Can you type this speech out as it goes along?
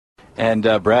And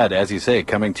Brad, as you say,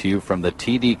 coming to you from the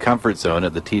TD Comfort Zone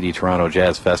at the TD Toronto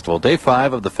Jazz Festival. Day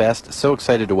 5 of the fest. So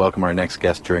excited to welcome our next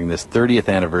guest during this 30th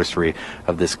anniversary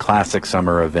of this classic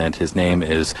summer event. His name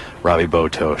is Robi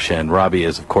Botos. And Robi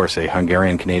is, of course, a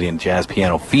Hungarian-Canadian jazz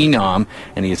piano phenom,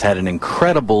 and he's had an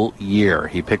incredible year.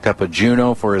 He picked up a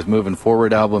Juno for his Moving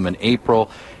Forward album in April,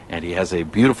 and he has a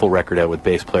beautiful record out with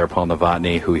bass player Paul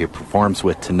Novotny, who he performs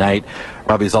with tonight.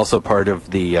 Robi's also part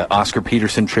of the Oscar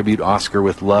Peterson tribute, Oscar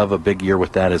with Love, a big year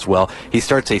with that as well. He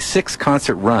starts a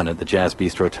 6-concert run at the Jazz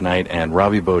Bistro tonight, and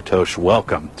Robi Botos,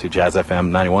 welcome to Jazz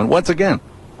FM91 once again.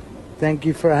 Thank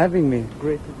you for having me.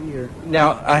 Great to be here.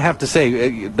 Now, I have to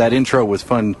say, that intro was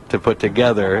fun to put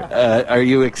together. Are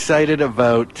you excited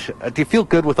about, do you feel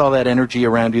good with all that energy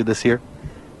around you this year?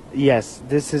 Yes,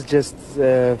 this is just,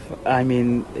 I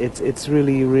mean, it's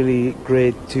really, really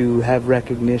great to have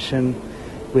recognition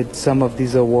with some of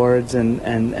these awards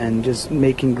and just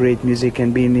making great music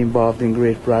and being involved in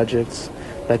great projects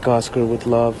like Oscar with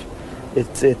Love.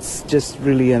 It's just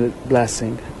really a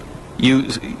blessing. You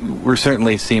were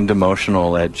certainly seemed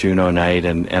emotional at Juno night,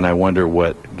 and I wonder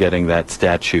what getting that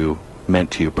statue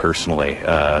meant to you personally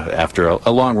after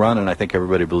a long run, and I think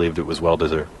everybody believed it was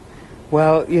well-deserved.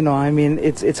 Well, you know, I mean,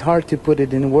 it's hard to put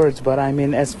it in words, but I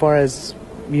mean, as far as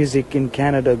music in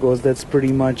Canada goes, that's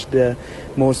pretty much the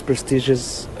most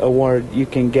prestigious award you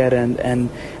can get, and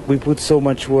we put so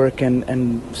much work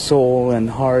and soul and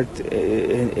heart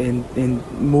in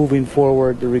moving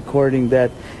forward the recording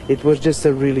that it was just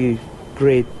a really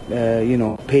great, you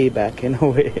know, payback in a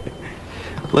way.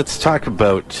 Let's talk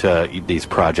about these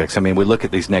projects. I mean, we look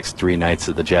at these next 3 nights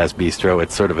at the Jazz Bistro.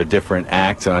 It's sort of a different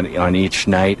act on each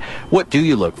night. What do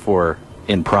you look for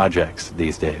in projects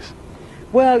these days?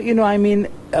 Well, you know, I mean,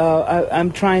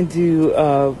 I'm trying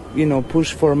to, you know,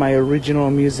 push for my original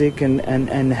music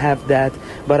and have that.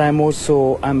 But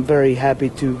I'm very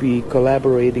happy to be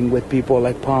collaborating with people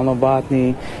like Paul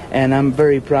Novotny, and I'm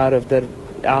very proud of that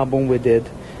album we did.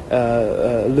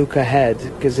 Look Ahead,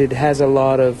 because it has a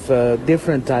lot of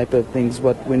different type of things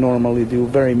what we normally do,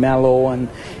 very mellow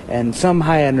and some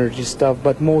high energy stuff,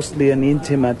 but mostly an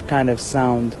intimate kind of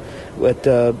sound with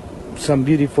some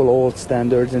beautiful old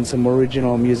standards and some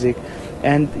original music.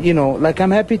 And you know, like,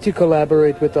 I'm happy to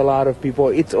collaborate with a lot of people.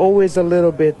 It's always a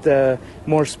little bit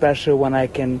more special when I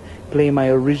can play my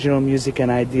original music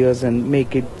and ideas and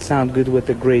make it sound good with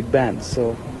a great band.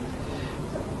 So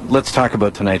let's talk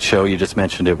about tonight's show. You just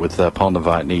mentioned it with Paul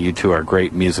Novotny. You two are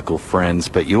great musical friends,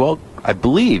 but you all, I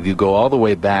believe, you go all the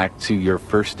way back to your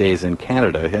first days in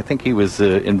Canada. I think he was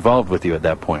involved with you at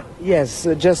that point. Yes,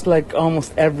 just like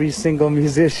almost every single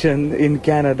musician in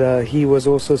Canada, he was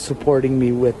also supporting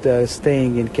me with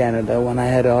staying in Canada. When I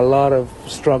had a lot of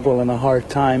struggle and a hard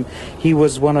time, he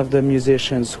was one of the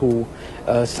musicians who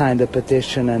signed a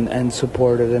petition and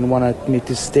supported and wanted me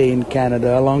to stay in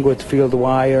Canada, along with Field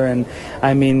Wire. And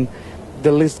I mean,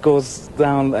 the list goes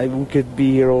down. We could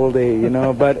be here all day, you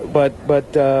know.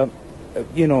 but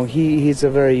you know, he's a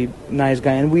very nice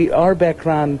guy, and our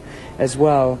background as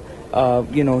well.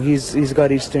 You know, he's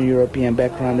got Eastern European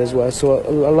background as well. So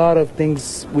a lot of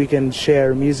things we can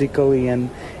share musically and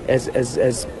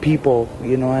as people,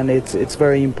 you know. And it's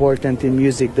very important in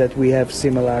music that we have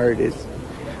similarities.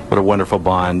 What a wonderful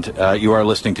bond. You are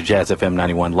listening to Jazz FM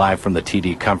 91 live from the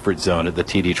TD Comfort Zone at the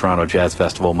TD Toronto Jazz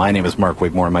Festival. My name is Mark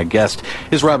Wigmore. My guest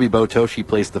is Robi Botos. She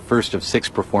plays the first of 6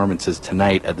 performances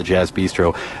tonight at the Jazz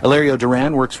Bistro. Ilario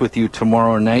Duran works with you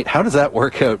tomorrow night. How does that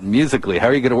work out musically? How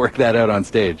are you going to work that out on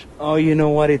stage? Oh, you know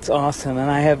what? It's awesome, and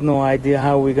I have no idea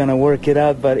how we're going to work it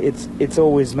out, but it's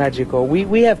always magical.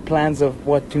 We have plans of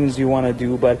what tunes you want to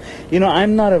do, but, you know,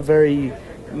 I'm not very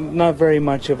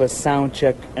much of a sound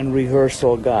check and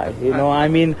rehearsal guy, you know. I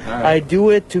mean, I do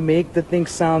it to make the thing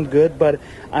sound good, but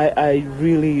I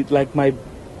really, like, my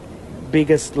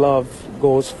biggest love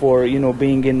goes for, you know,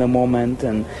 being in the moment,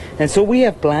 and so we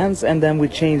have plans, and then we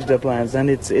change the plans, and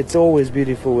it's always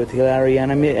beautiful with Hilary. And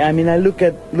I mean I look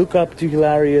up to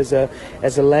Hilary as a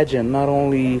legend, not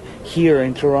only here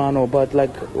in Toronto, but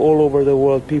like all over the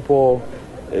world. People,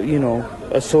 you know,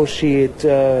 associate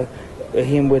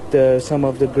him with some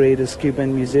of the greatest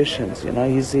Cuban musicians. You know,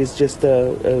 he's just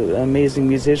an amazing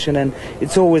musician, and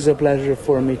it's always a pleasure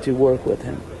for me to work with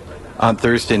him. On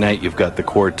Thursday night, you've got the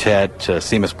quartet,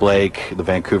 Seamus Blake, the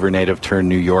Vancouver native turned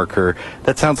New Yorker.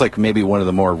 That sounds like maybe one of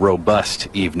the more robust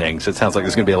evenings. It sounds like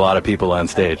there's going to be a lot of people on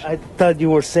stage. I thought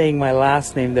you were saying my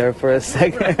last name there for a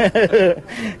second.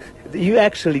 You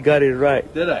actually got it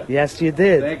right. Did I? Yes, you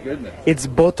did. Thank goodness. It's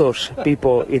Botos,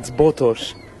 people. It's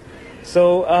Botos.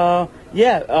 So,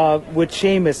 with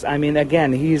Seamus, I mean,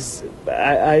 again,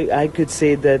 I could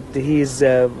say that he's,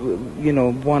 you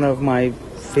know, one of my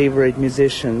favorite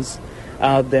musicians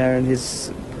out there, and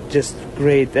he's just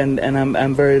great, and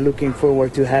I'm very looking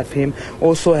forward to have him.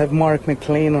 Also have Mark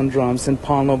McLean on drums and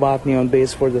Paul Novotny on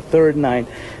bass for the third night.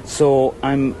 So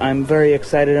I'm very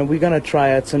excited, and we're gonna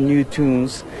try out some new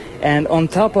tunes. And on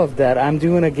top of that, I'm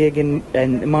doing a gig in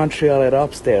Montreal at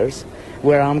Upstairs,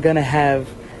 where I'm gonna have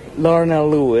Larnell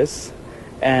Lewis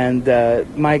and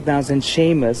Mike Downs and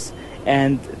Seamus.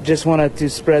 And just wanted to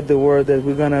spread the word that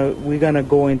we're gonna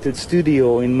go into the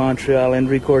studio in Montreal and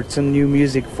record some new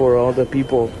music for all the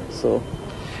people. So,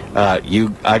 I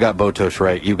got Botos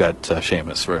right. You got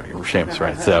Seamus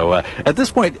right. So at this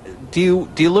point, do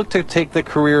you look to take the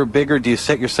career bigger? Do you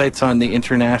set your sights on the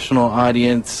international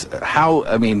audience? How,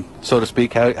 I mean, so to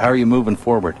speak, how are you moving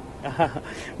forward?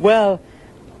 Well,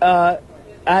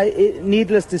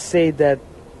 needless to say that.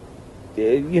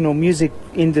 Music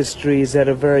industry is at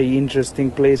a very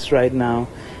interesting place right now.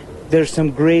 There's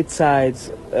some great sides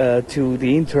to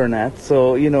the internet,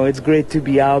 so it's great to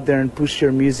be out there and push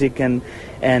your music, and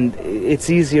it's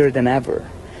easier than ever.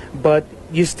 But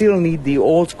you still need the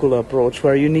old school approach,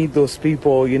 where you need those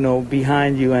people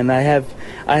behind you, and I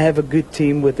have a good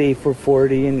team with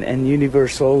A440 and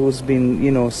Universal, who's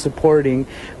been supporting.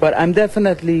 But I'm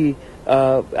definitely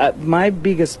my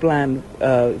biggest plan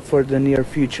for the near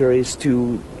future is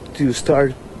to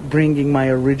start bringing my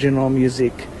original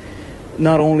music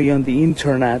not only on the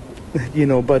internet,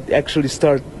 but actually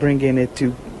start bringing it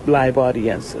to live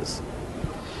audiences.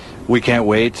 We can't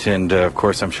wait, and of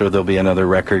course I'm sure there'll be another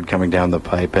record coming down the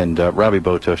pipe. And Robi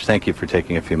Botos, thank you for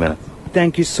taking a few minutes.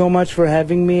 Thank you so much for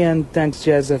having me, and thanks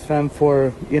Jazz FM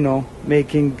for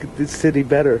making the city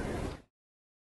better.